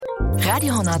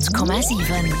Radio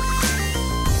 10,7.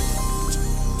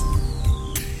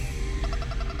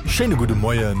 Schöne gute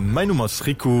Morgen, mein Name ist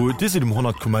Rico, die sind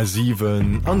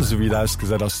 100,7 an so wie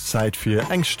ausgesagt als Zeit für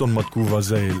eng Stunde mit Guva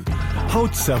Séil.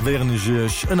 Haut servieren ich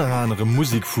euch eine andere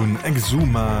Musik von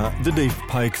Exuma, The Dave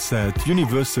Pike Set,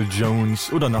 Universal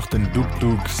Jones oder nach den Duk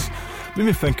Duks.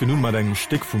 Wir fangen nun mal ein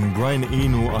Stück von Brian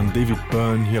Eno an David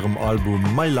Byrne hier im Album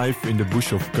My Life in the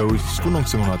Bush of Ghosts von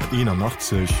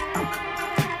 1981.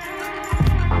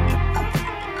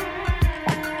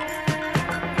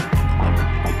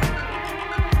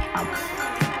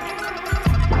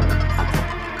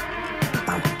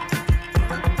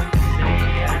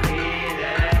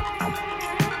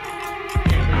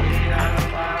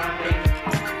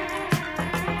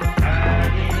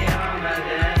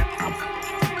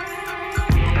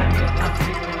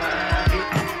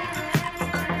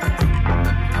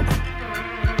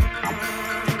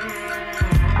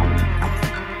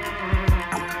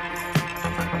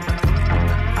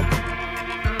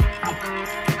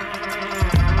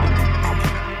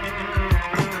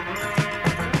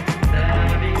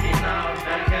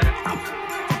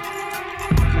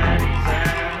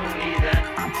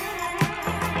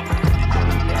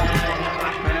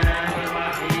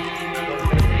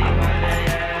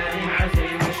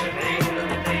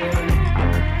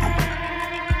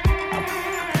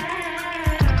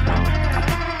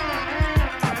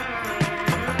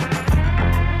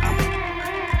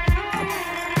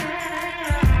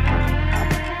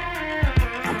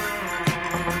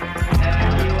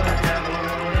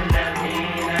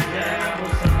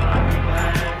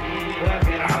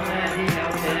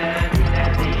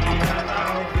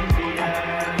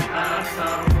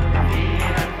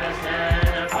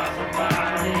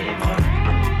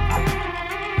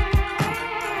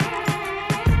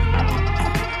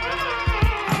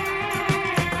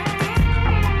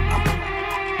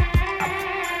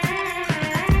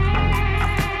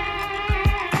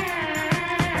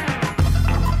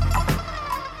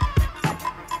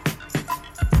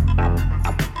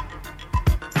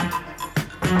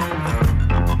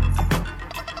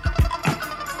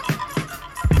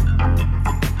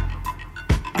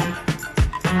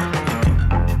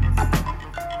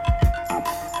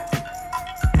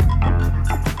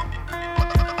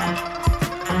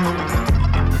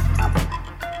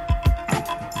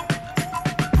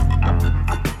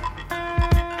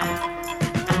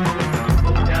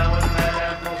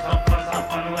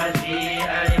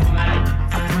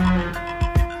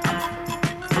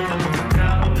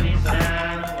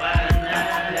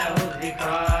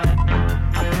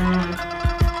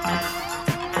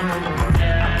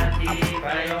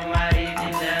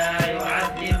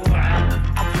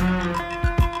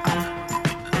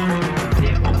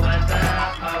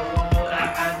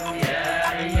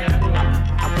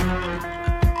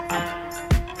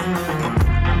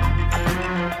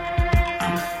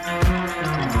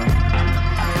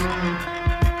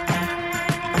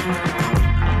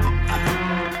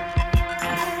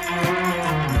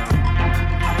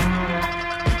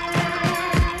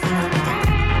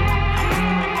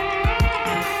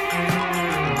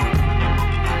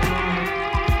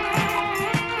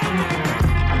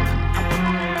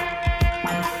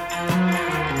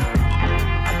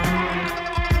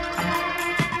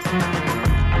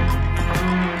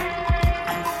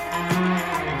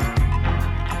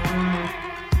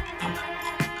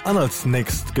 Und als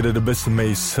nächst geht ein bisschen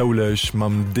mehr soulisch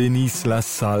mit Denise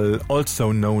LaSalle,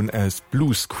 also known as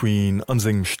Blues Queen, an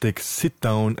seinem Stück Sit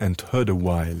Down and Heard a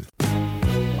While.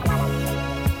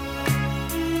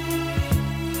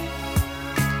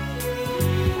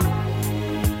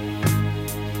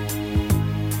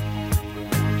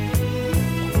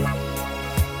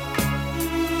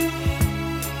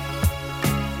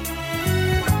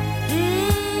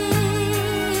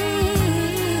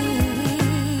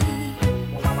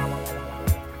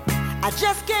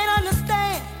 Just can't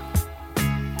understand,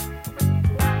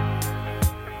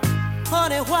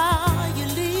 honey, why you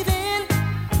leaving,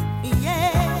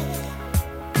 yeah,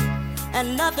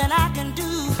 and nothing I can do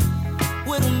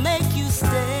will make you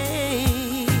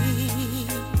stay.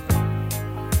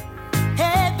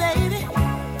 Hey baby,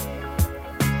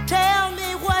 tell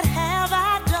me what have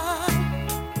I done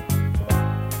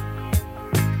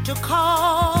to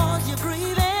cause you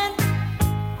grieving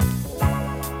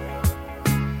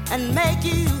and make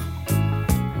you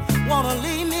wanna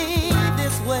leave me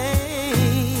this way.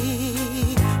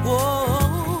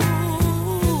 Whoa.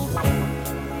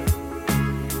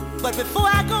 But before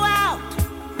I go out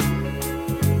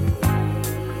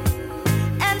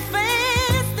and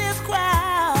face this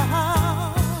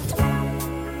crowd,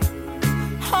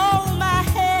 hold my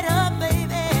head up,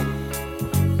 baby.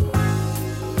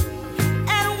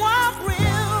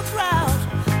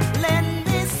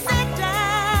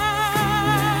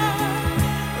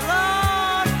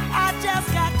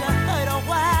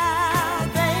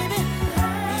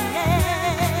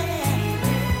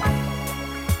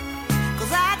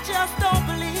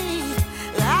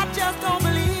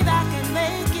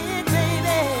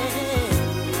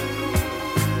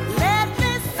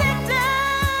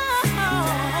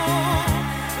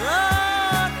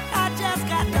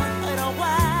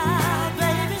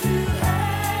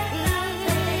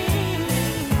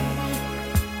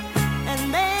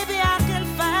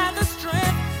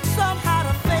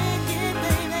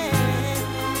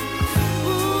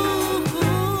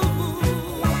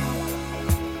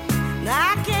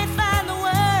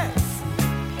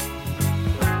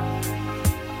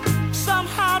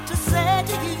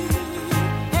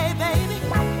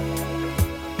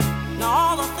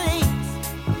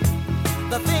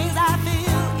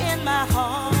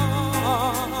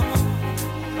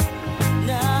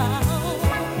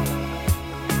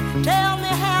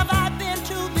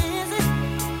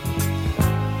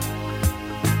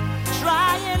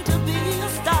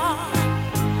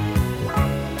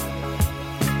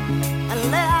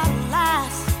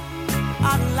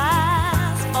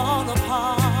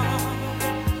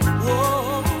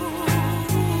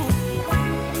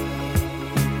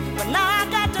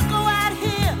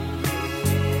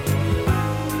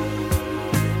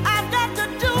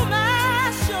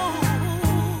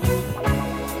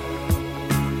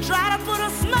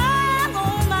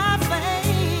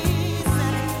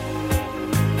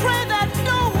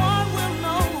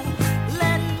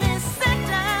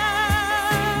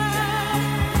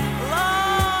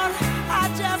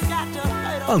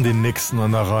 An den nächsten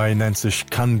an der Reihe nennt sich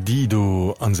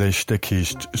Candido, an sich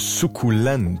steckicht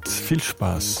sukkulent. Viel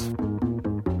Spaß.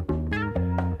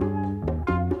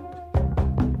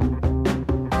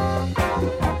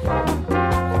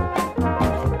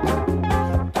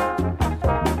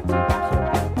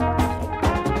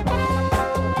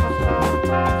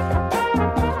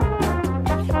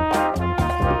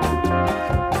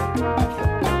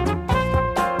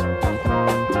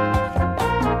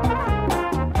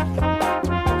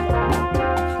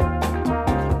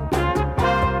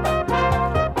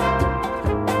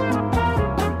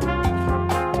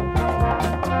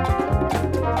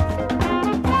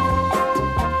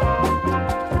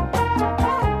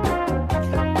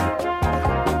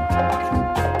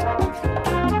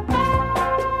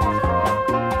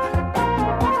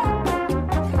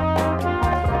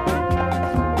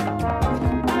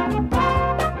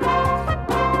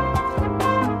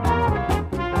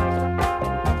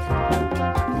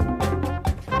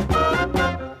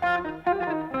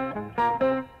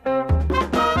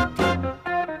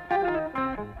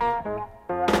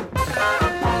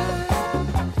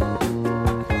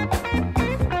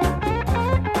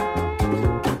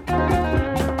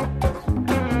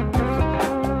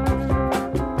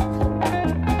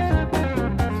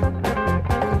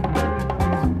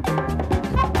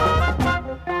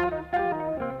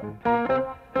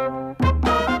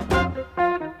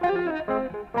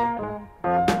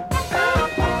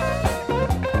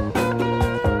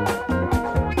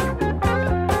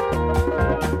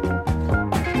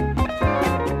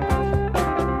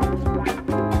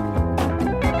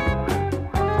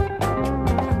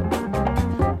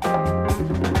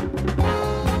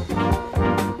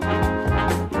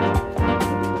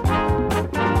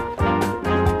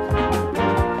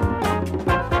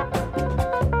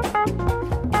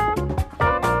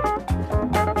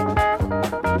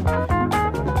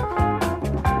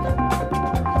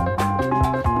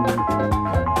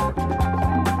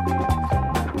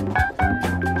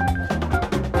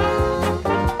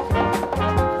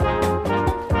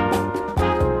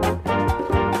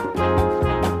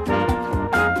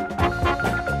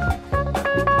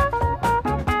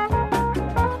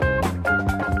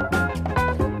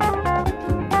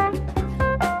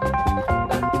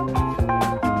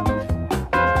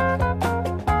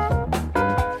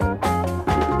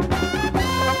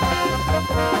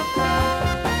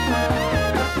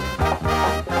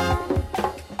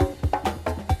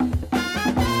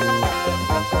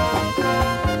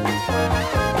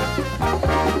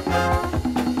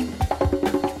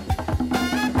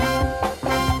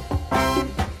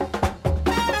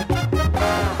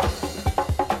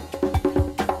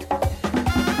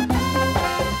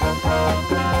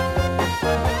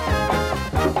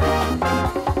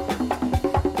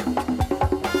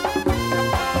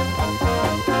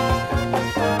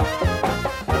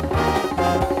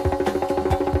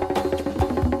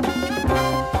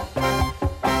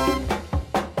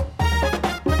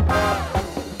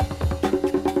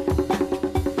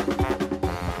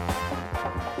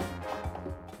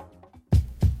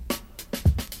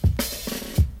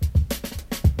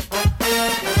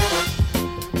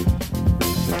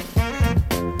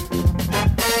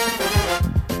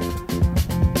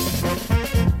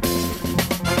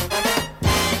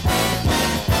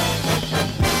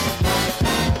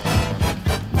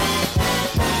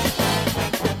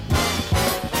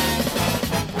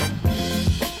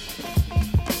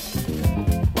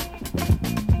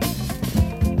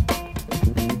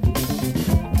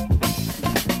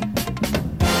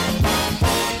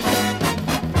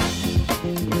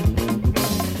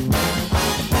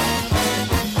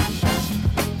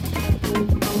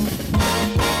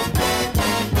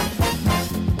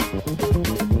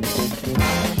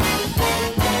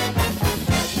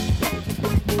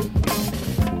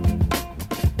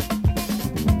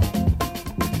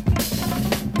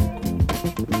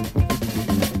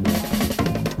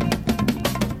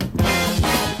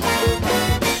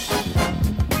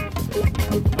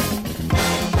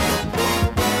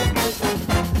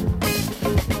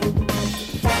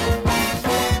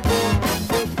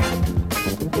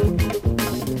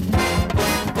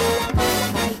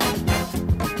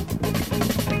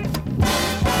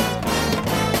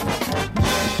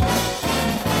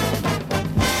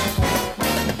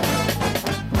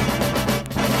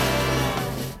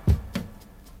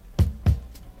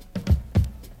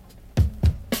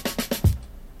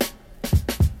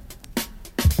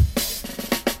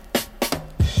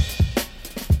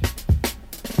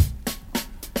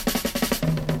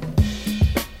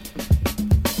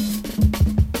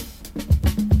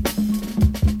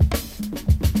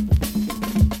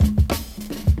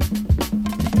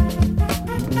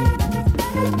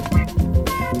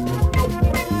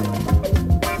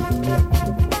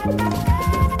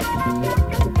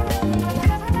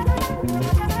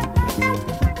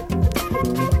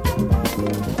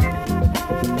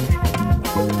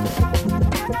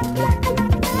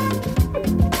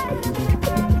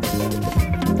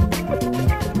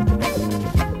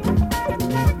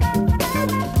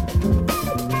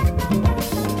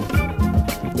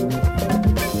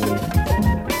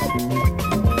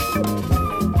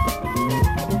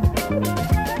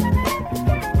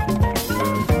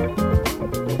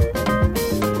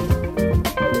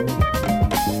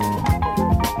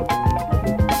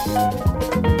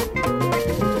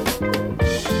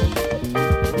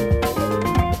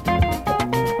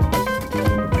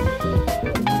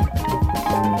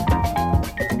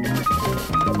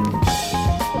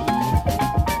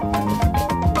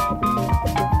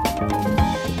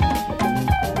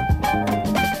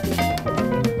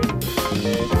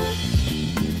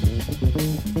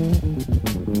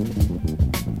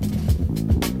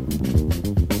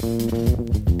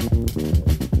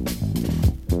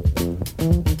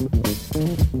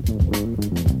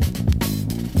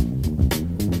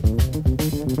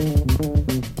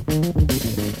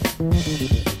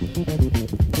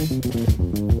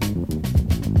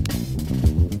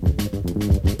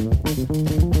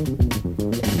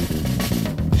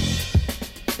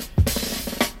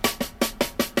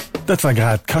 Dat war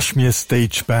grad Kashmir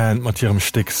Stageband mat ihrem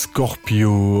Stick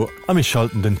Scorpio, am ich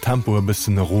schalten den Tempo e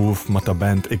bisssen Ruf mat der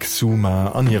Band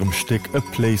Exuma an ihrem Stick A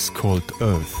Place Called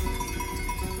Earth.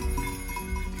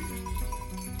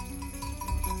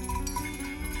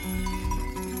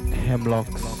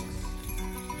 Hemlocks,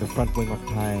 the front wing of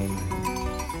time.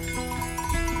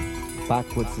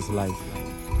 Backwards is life.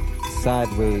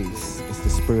 Sideways is the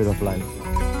spirit of life.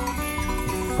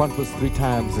 Frontwards 3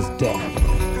 times is death.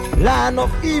 Line of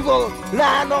evil,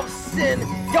 line of sin,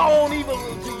 your own evil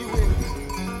will do you in.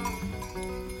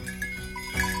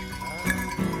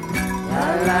 La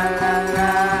la la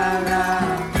la la,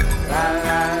 la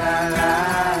la la la la,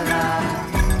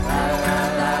 la la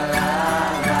la la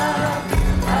la,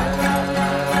 la la la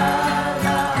la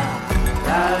la,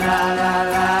 la la la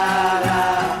la la,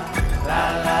 la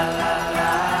la la la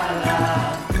la,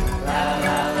 la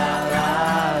la la la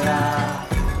la,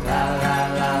 la la la.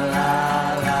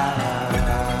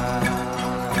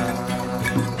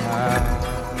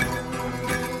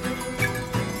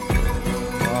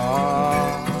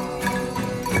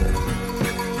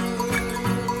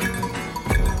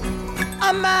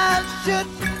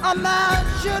 A man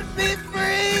should be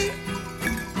free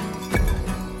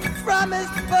from his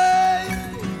birth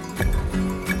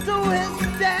to his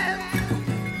death.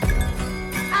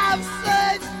 I've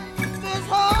searched this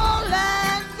whole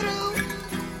land through.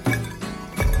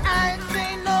 I ain't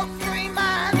seen no free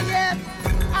man yet.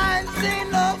 I ain't seen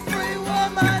no free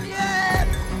woman yet.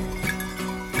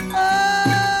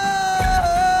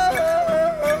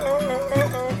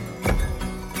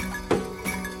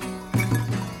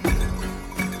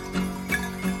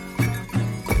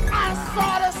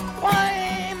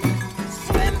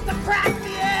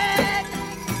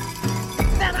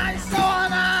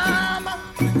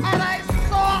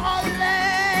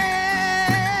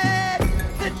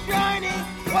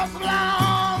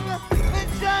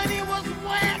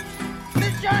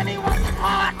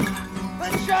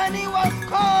 Journey was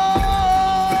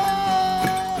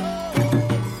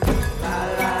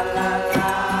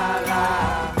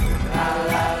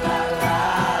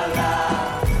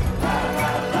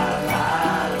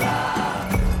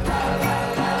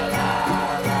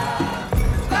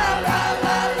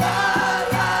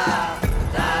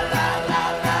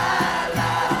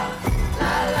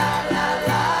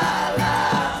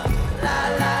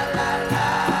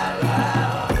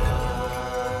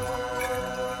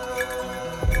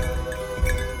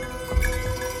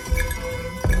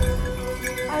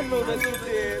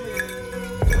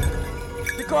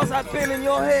because I've been in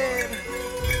your head.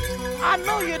 I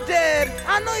know you're dead.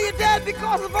 I know you're dead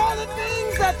because of all the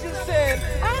things that you said.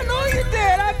 I know you're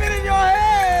dead. I've been in your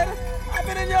head. I've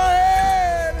been in your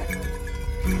head.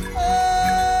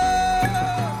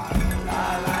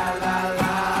 La la la la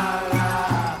la.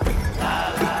 La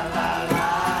la la la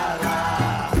la. La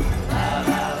la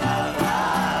la la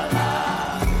la. La la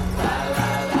la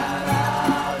la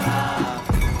la.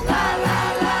 La la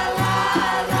la la la. La la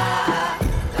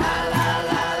la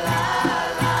la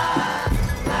la.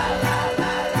 La la la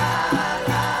la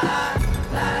la.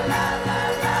 La la la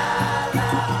la la.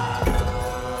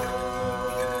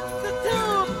 The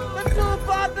tube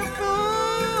bought the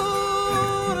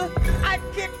food. I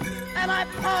kicked and I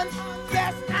punched.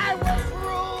 Yes, I was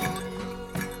rude.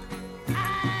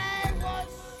 I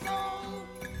was so.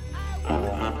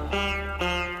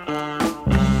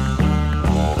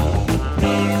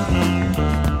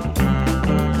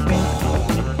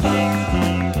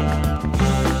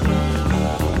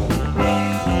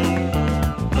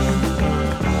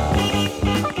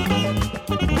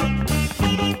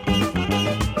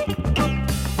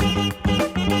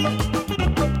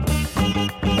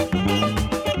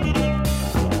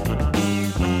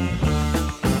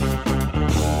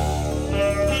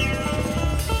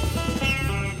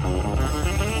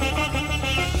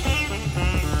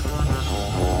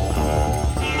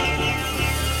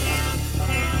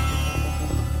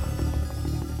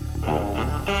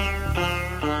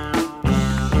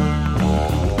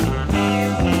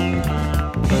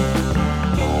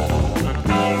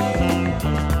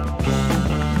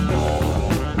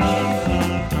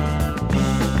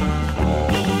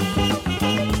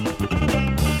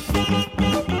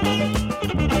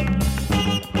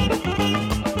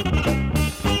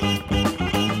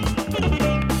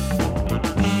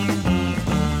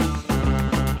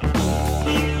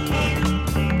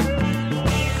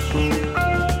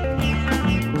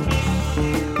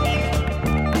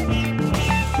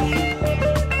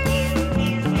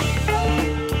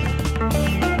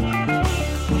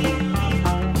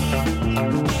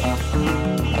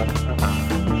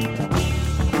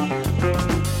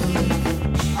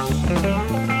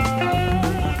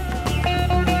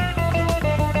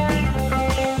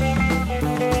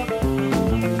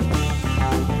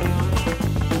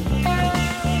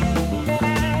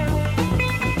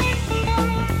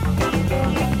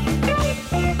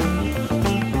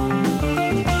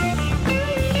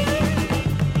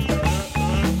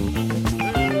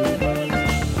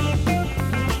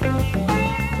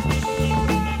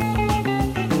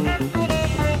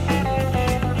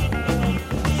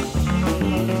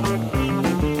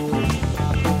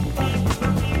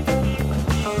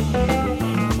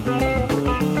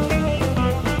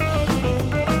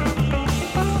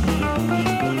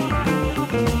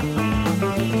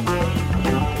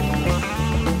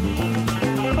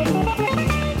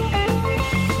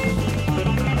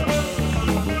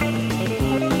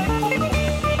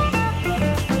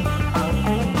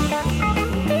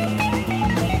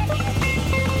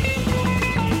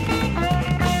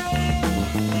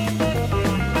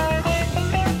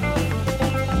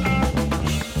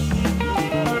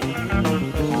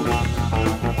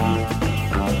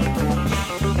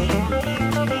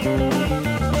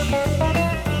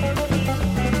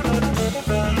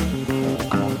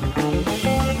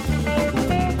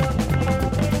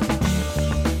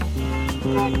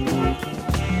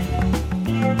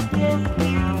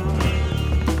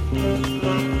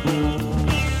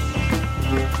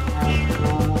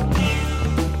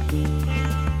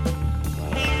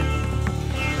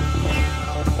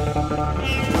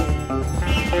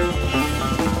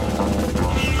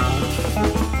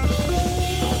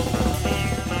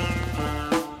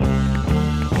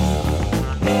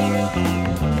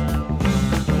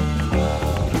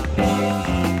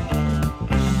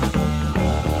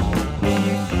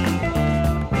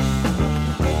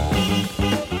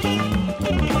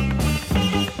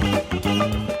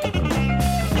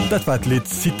 Dat war Lied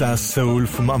Cita Soul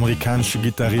vom amerikanische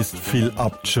Gitarrist Phil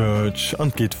Upchurch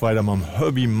und geht weiter am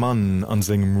Herbie Mann an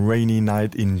seinem Rainy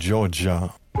Night in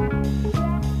Georgia.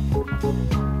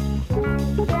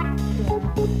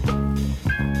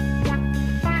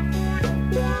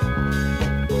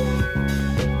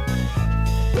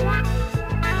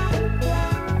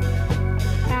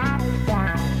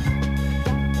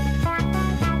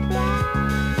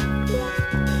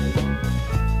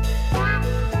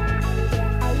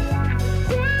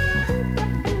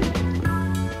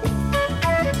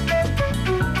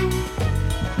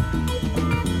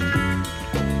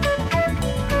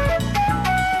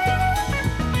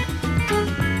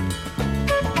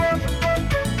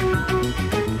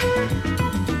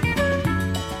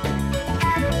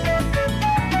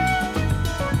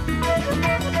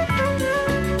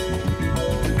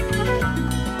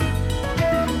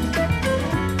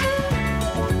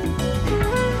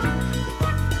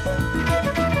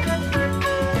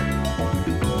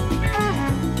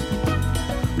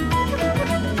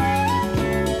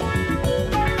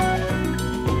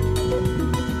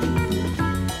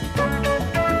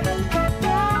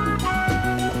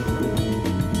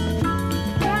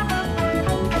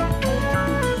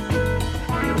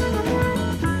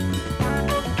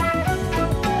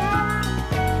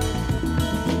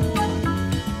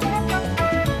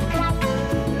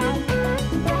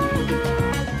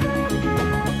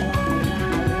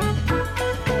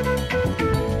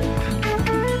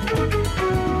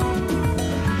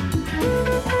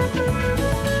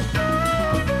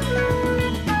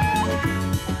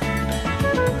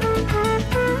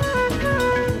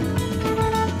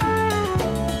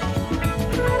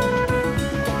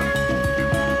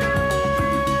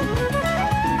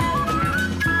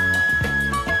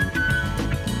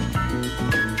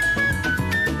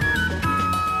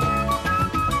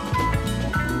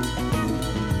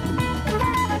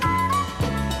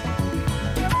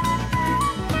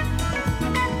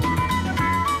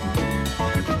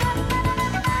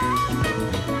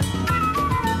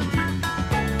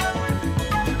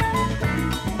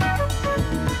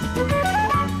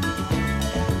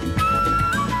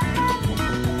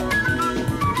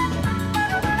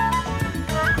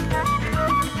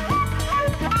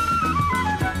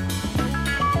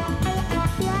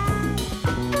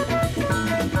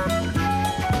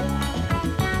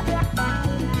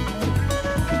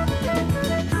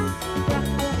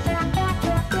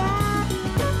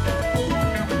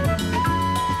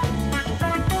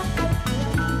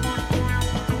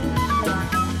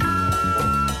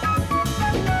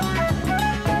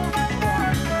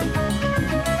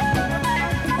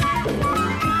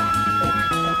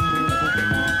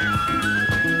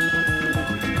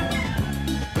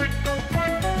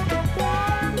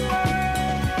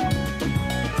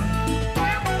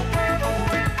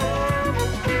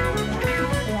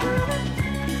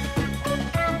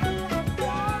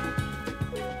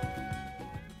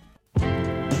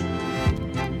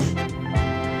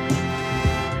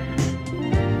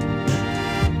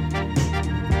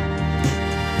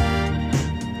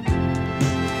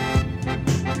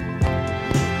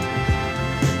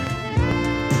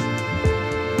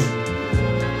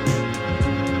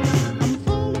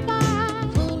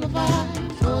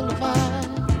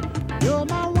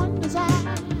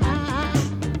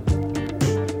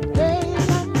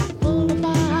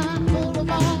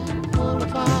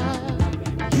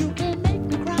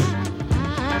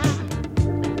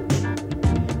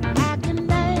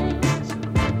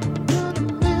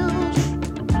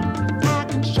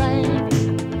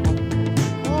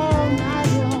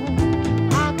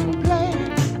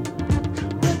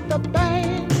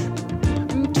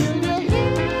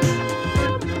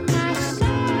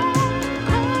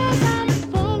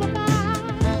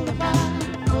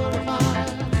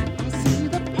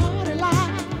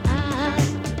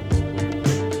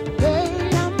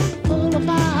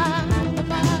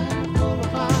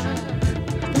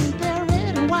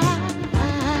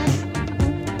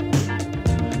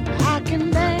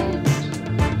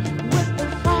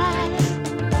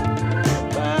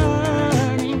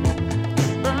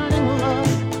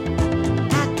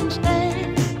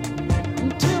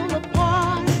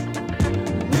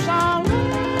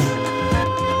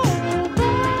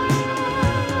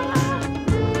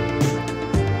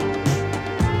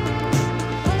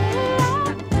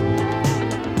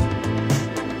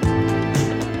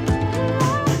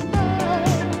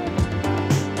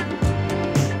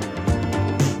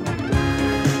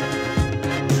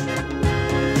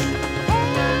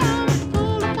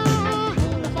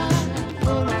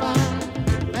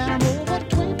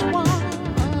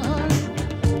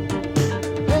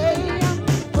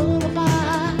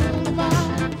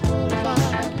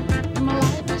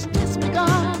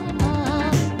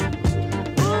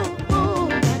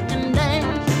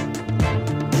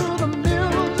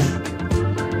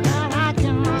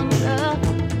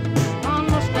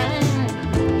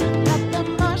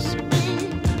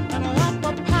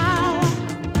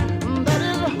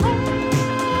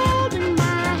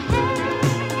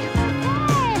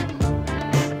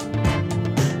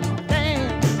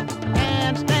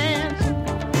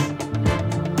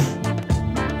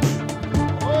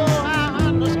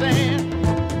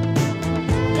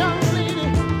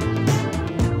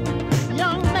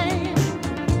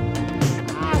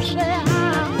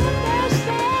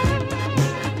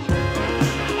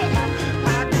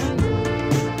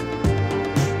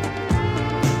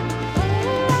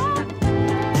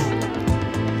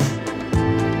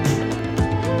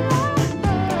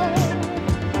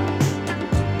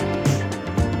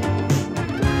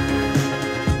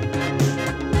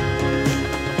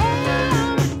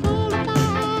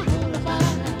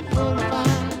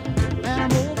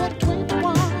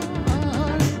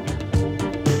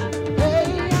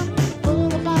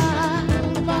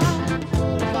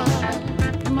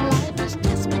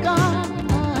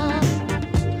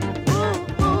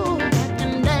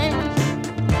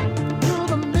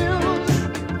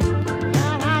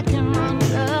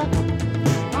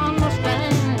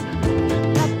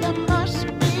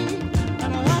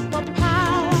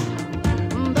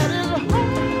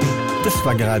 Das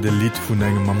war gerade Lied vun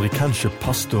engem amerikanische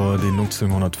Pastor, den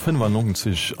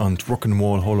 1995 an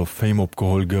Rock'n'Roll Hall of Fame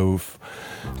opgeholt gouf,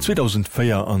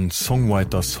 2004 an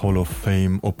Songwriters Hall of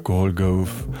Fame opgeholt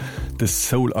gouf, de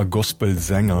Soul a Gospel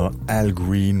Sänger Al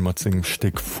Green mat segem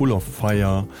Stück Full of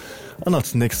Fire, an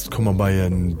als nächst kommmer bei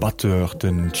en Butter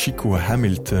den Chico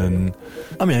Hamilton,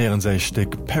 am herieren sei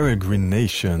Stück Peregrine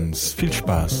Nations. Viel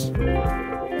Spaß!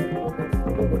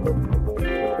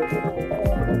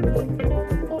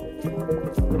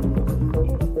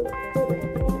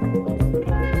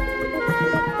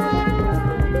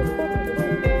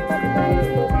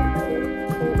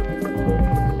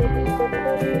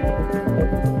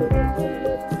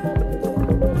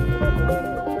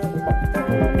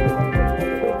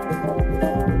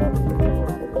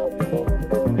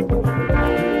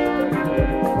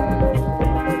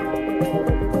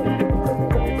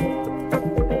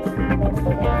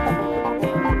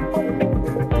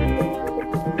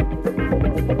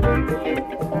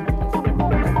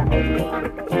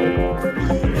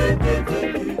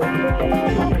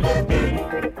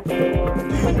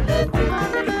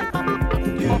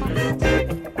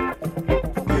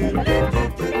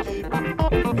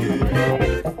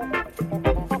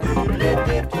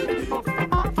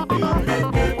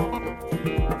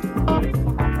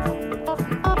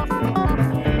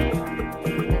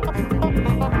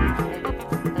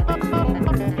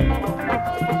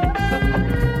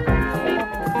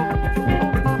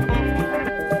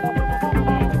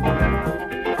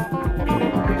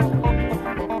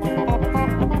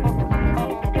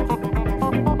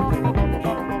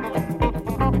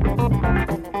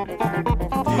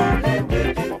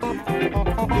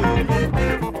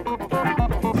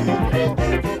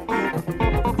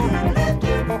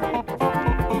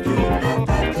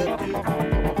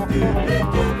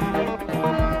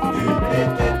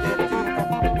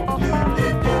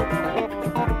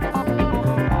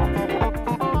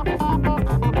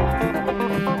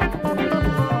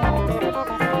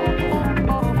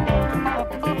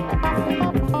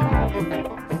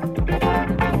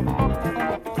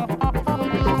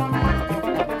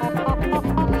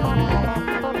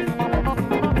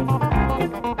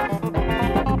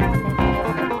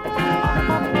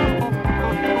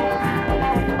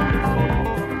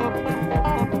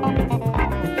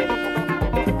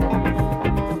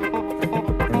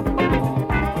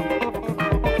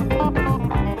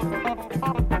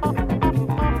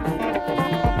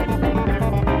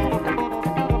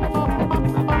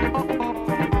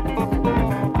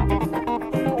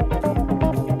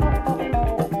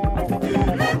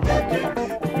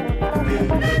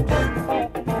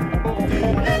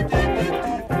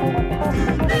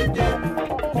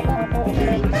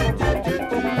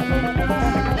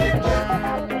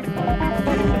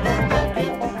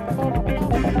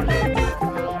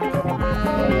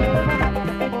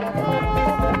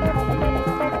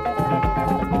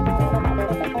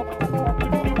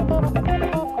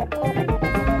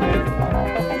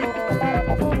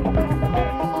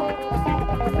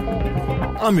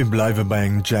 Mir bleiwe bei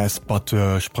eng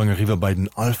Jazzbutter sprang riwer bei den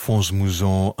Alphonse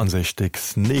Mouzon an sech Steck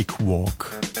Snake Walk.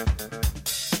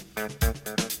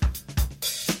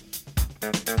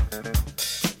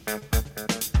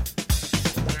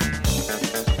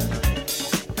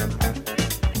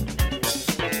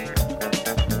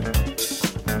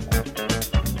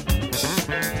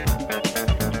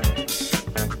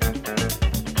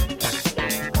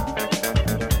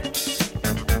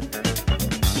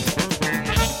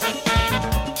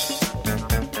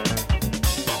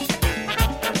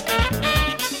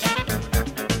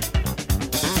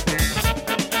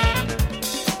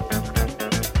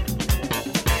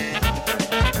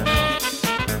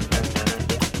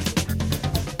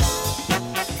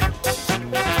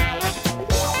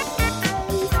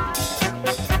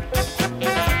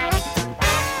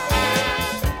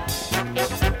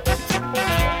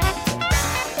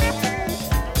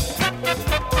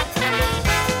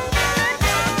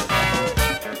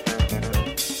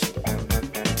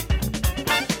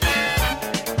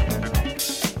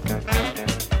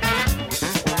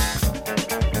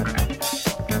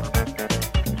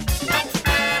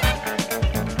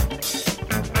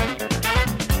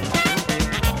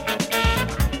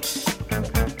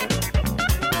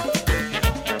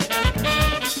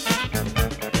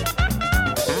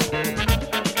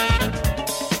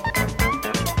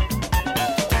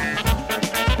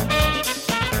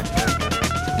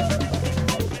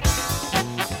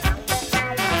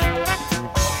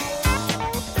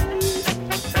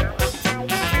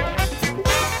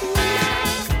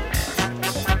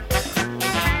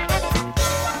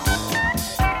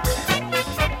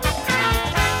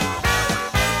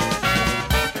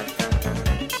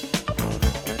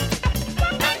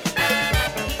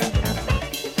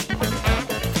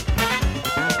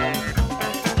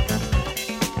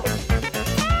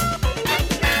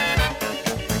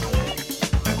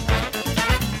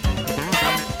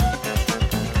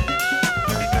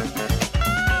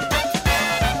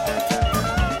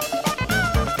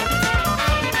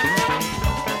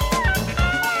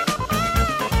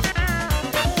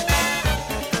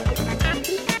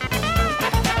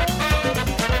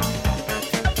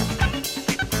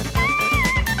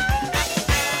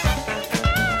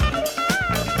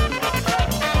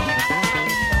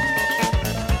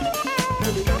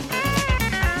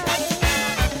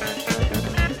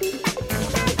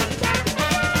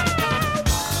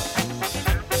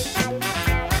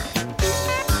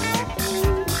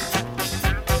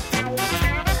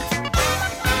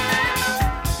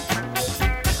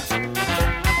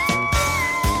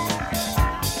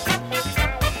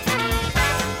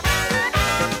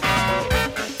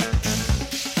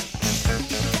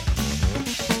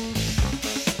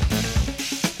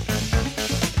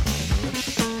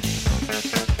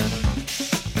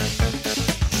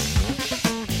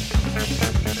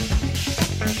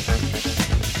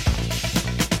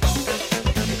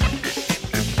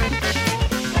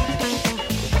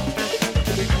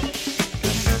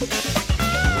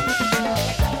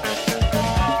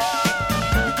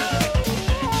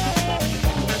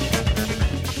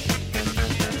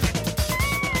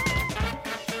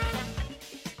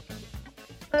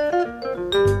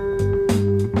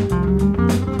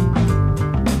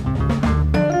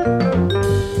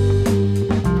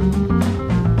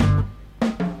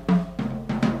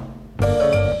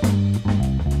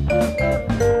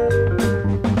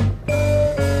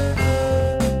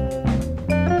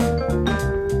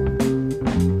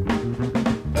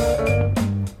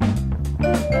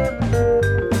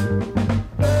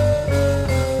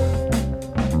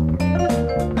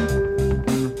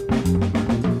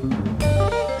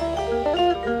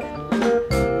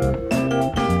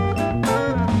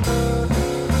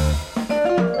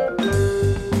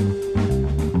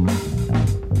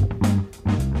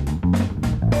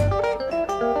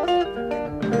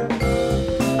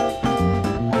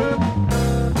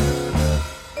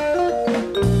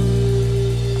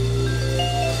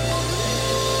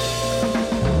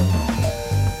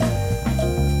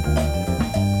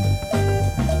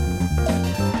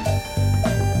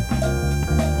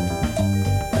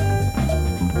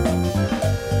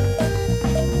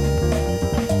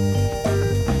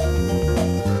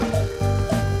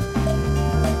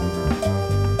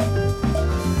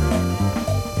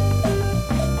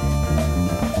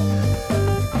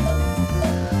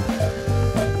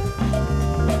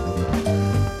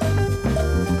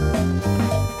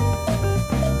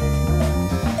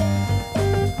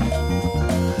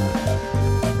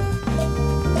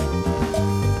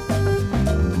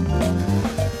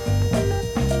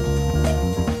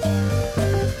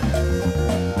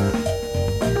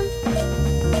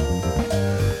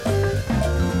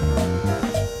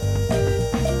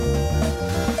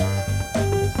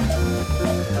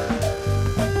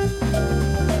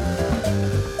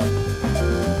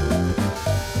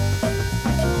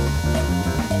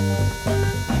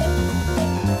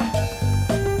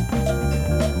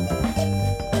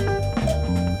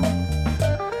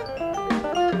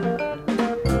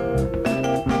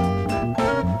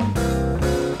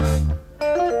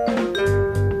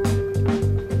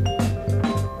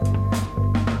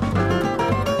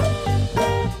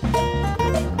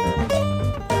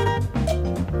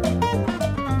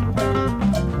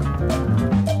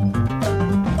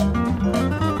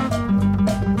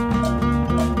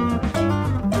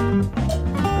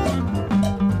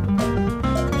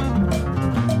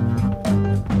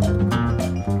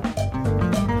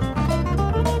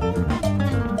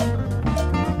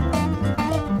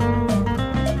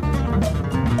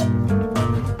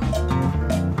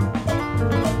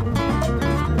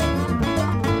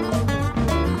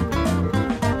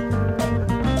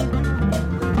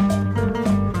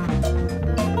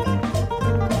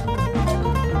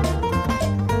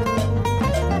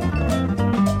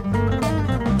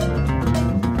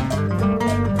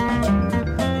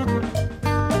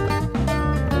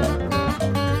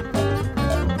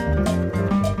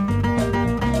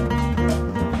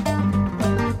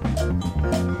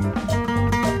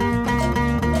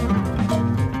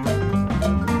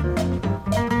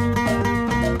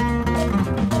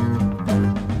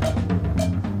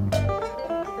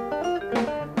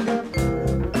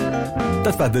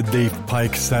 war de Dave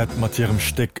Pike Set mat ihrem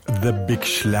Steck The Big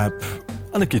Schlap.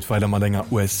 An geht weiter mat enger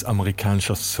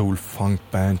US-amerikanischer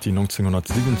Soul-Funk-Band, die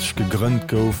 1970 gegrünnt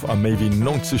gouf a méi wie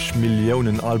 90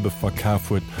 Millionen Albe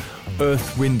verkauf huet.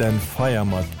 Earth, Wind and Fire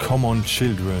mat Come On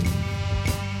Children.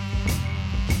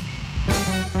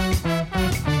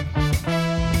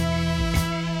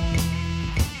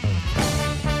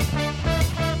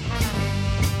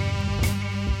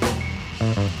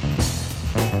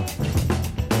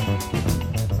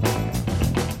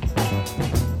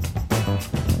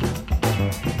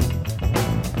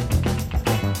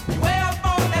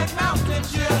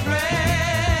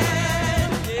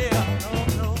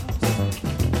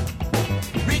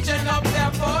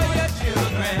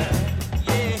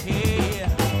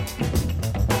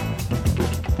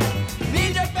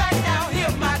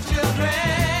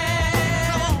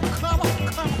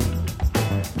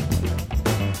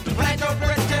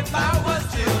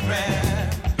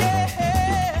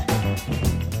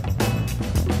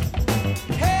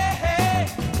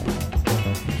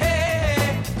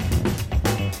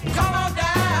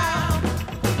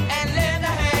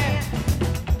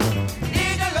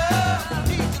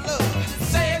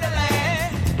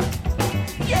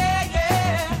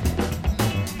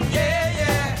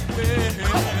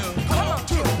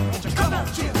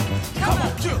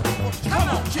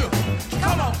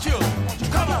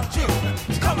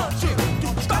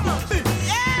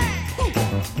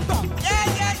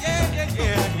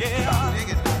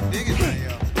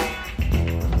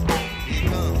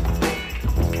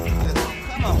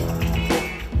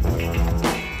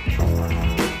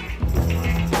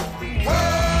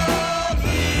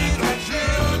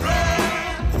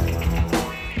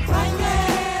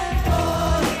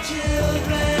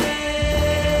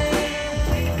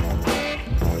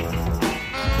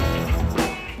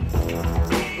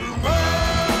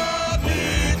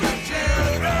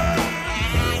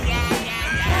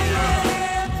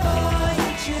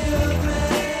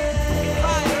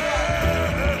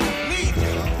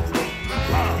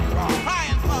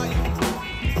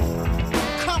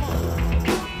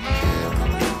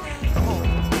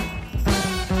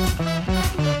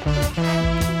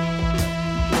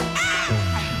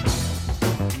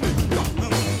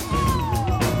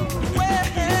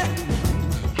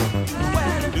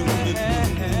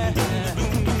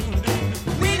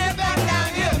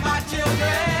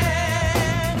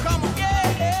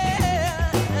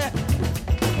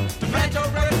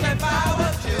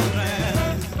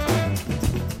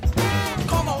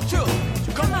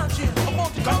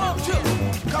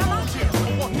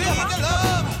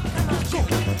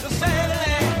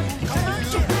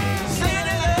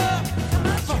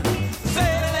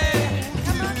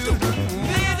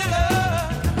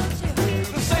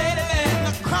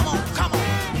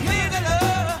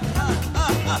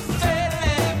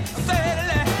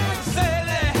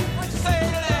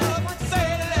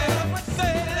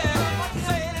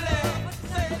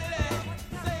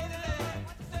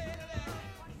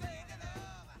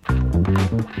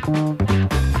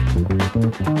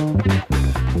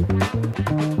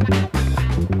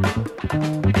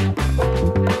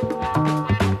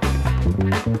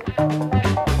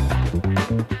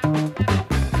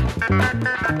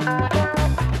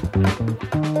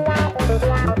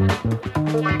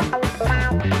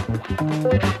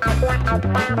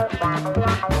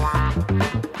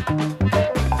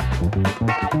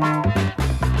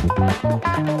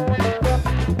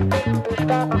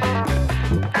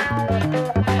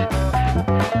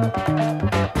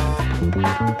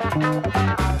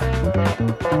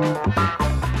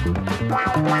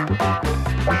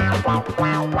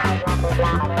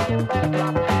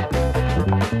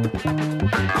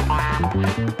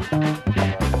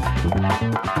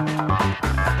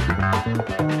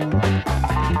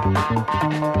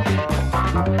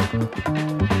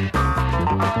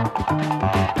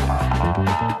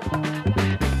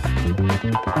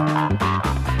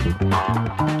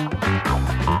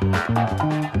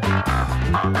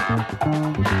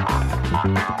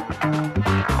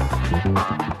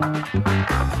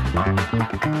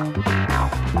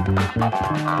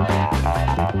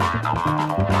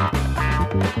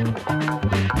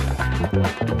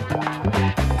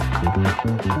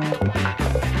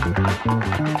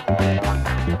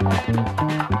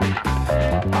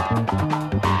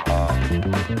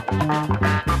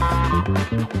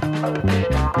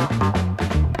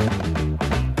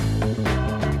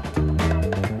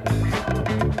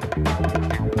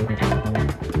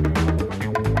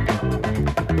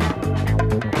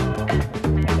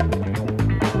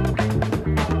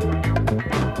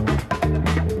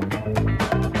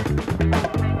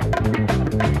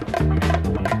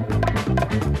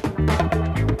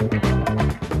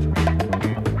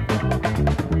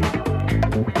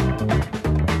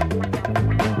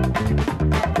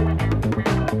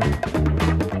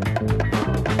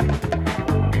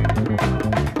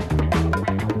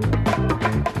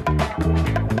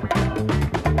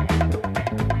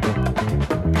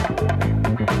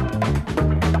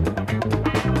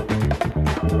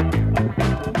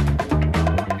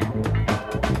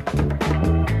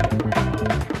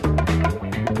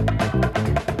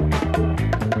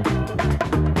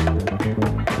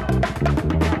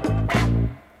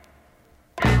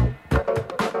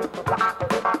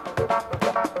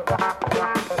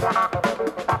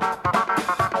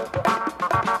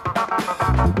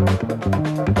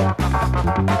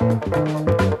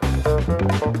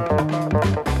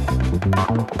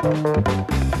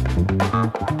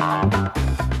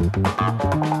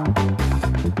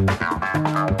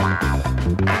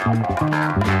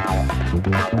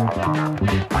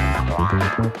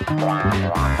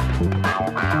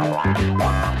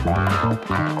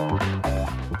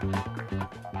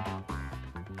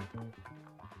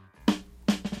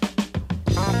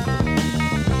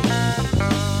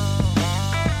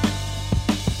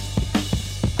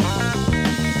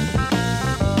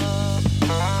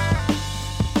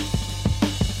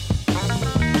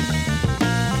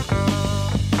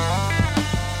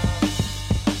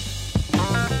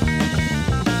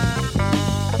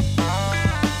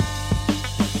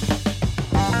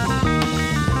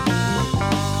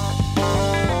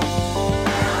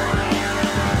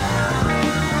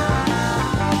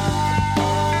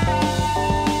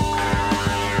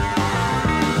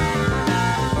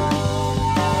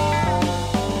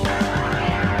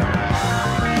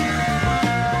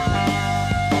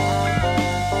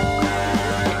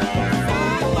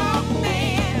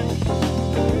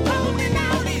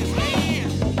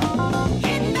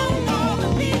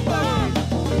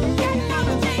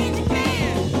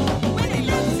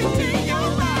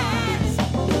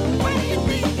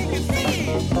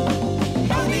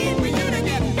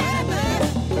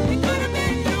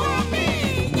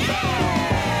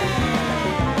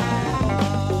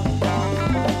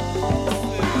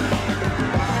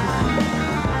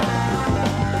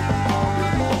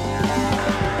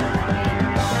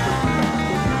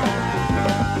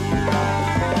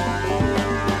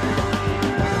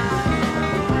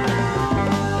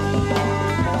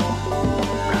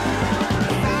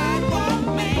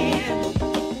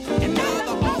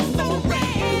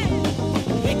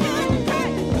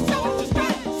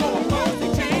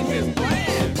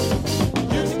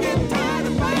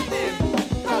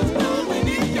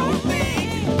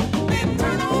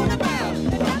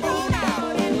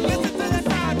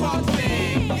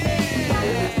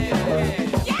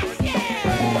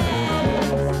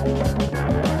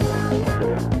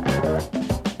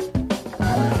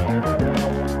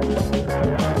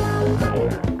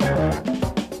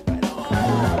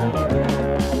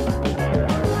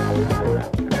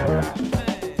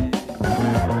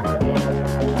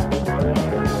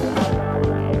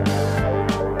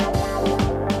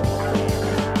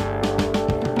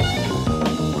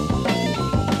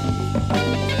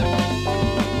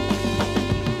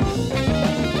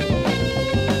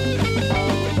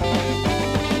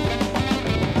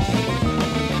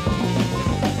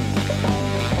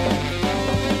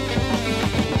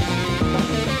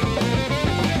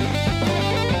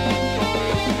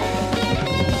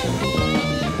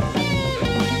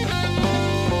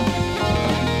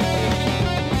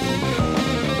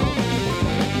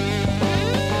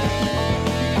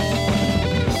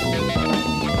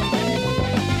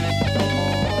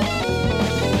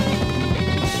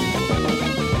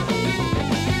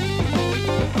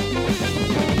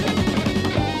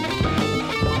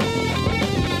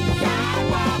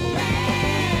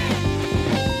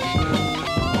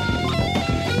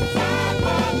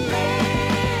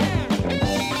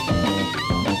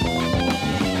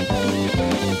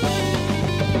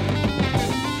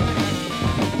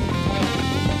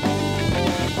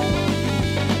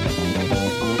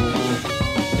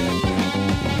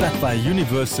 Bei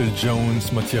Universal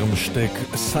Jones mat ihrem Steck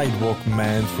Sidewalk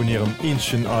Man von ihrem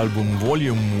Ancient Album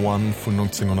Volume 1 von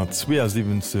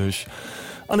 1972.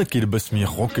 An geht bis mir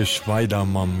rockisch weiter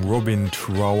mam Robin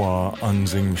Trower an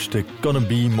segem Steck Gonna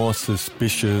Be More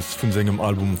Suspicious von segem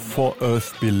Album For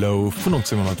Earth Below von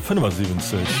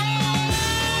 1975.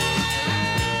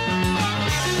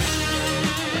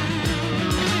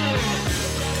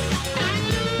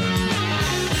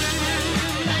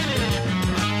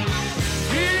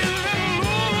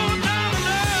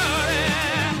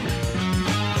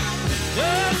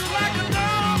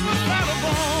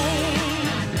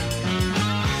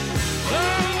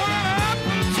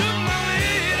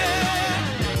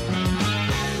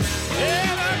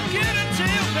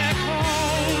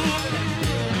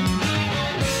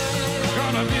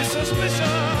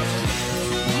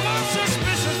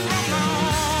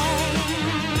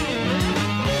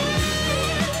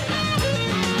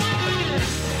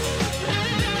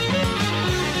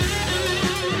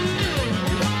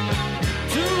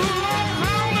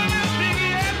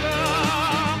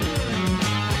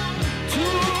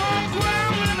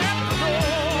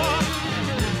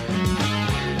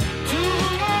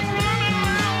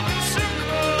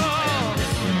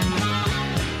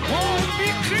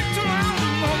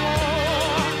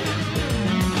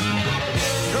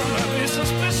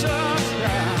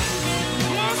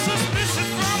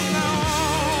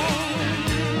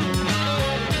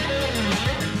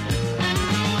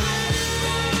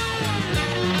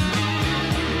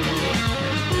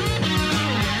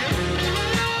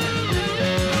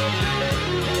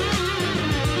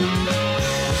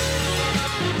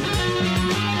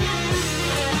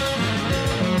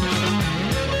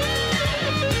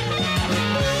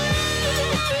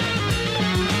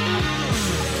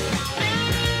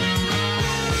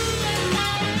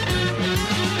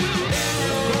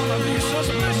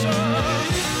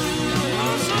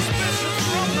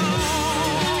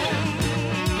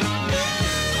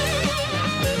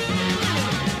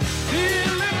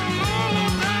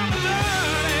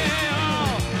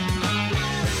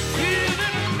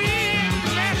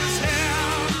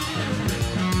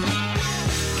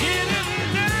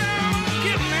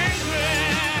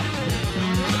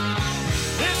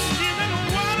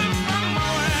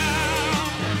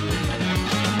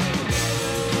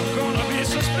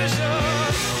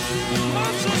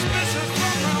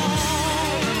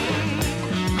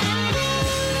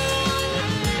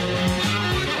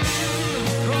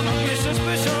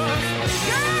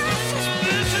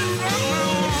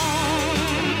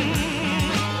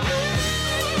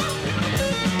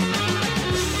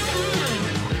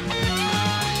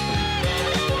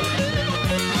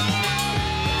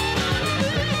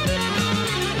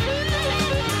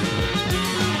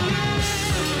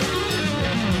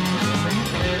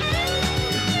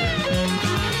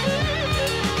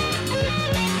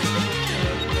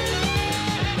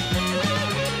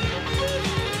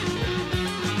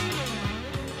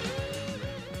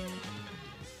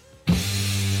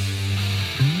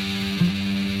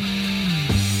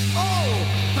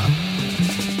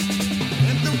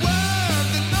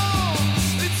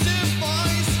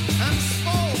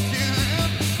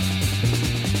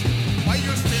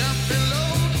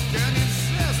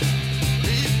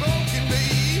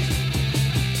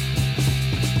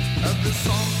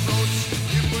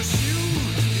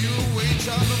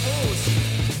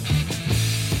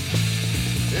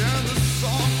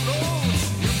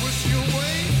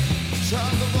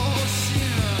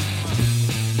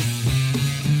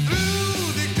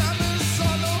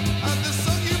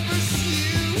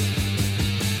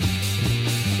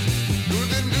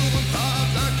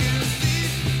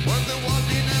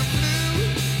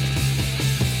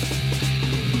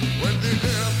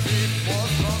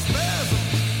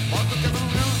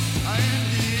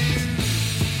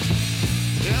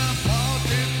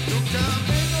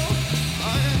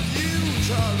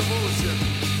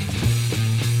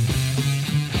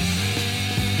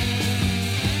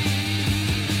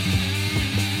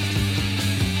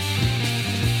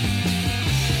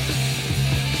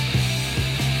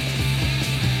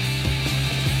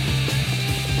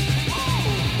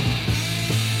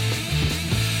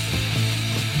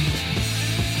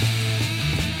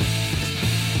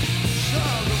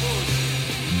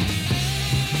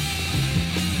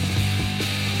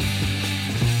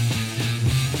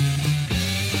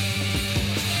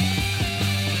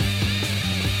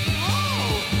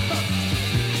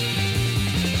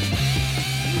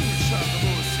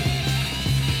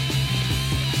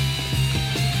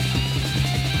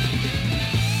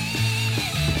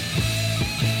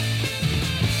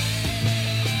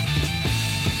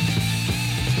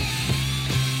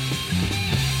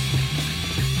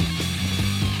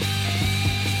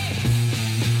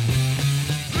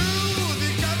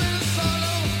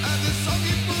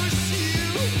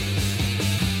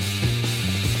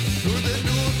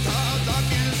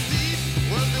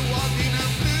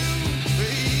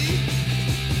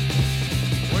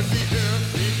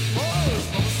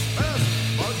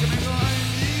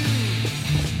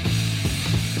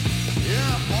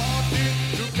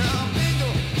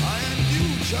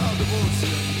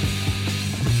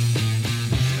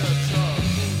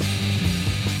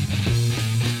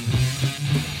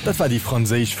 Dat war die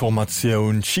franzésisch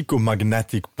Formatioun Chico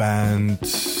Magnetic Band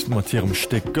mat ihrem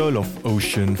Steck Girl of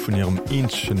Ocean vun ihrem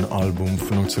enschen Album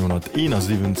vun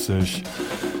 1971.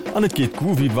 An et geht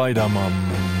go wie weiter mam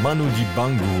Manu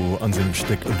Dibango an segem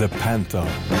Steck The Panther.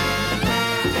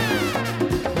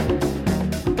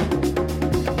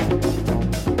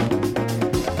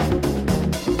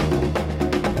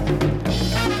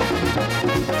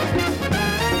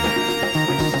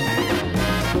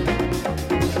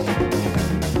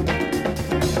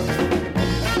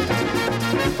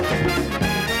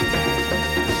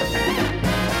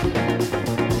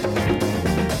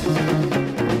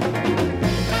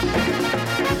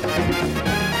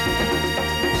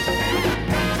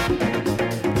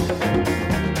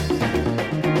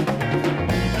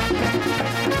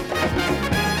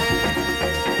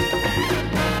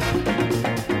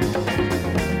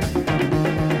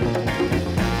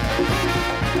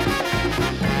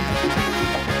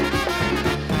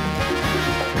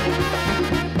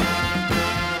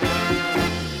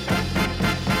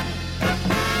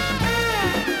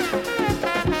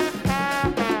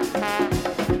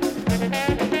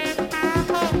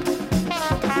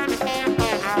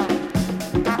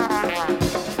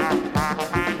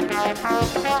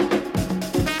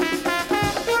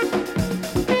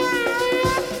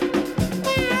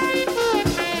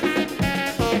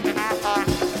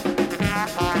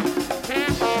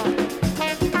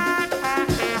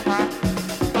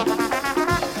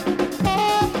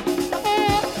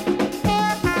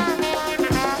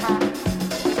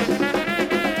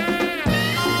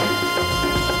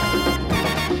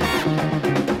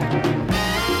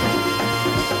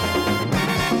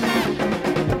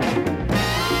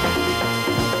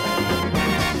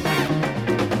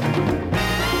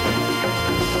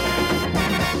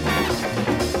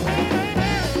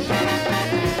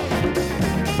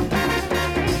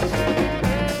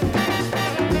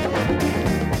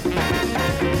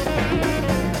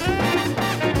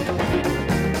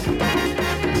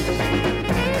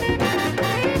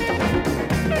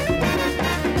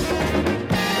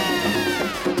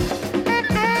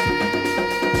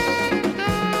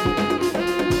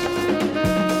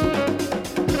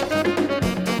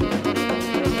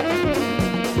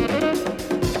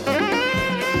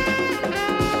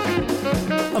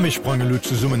 Ich sprang lo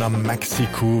zu summen am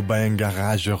Mexiko bei en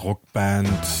Garage-Rockband,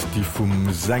 die vum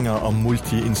Sänger am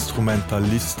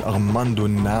Multiinstrumentalist Armando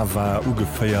Nava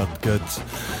ugeféiert gëtt.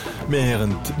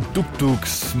 Meherend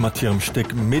Duk-Duks mat hirem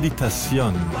Steck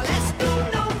Meditation.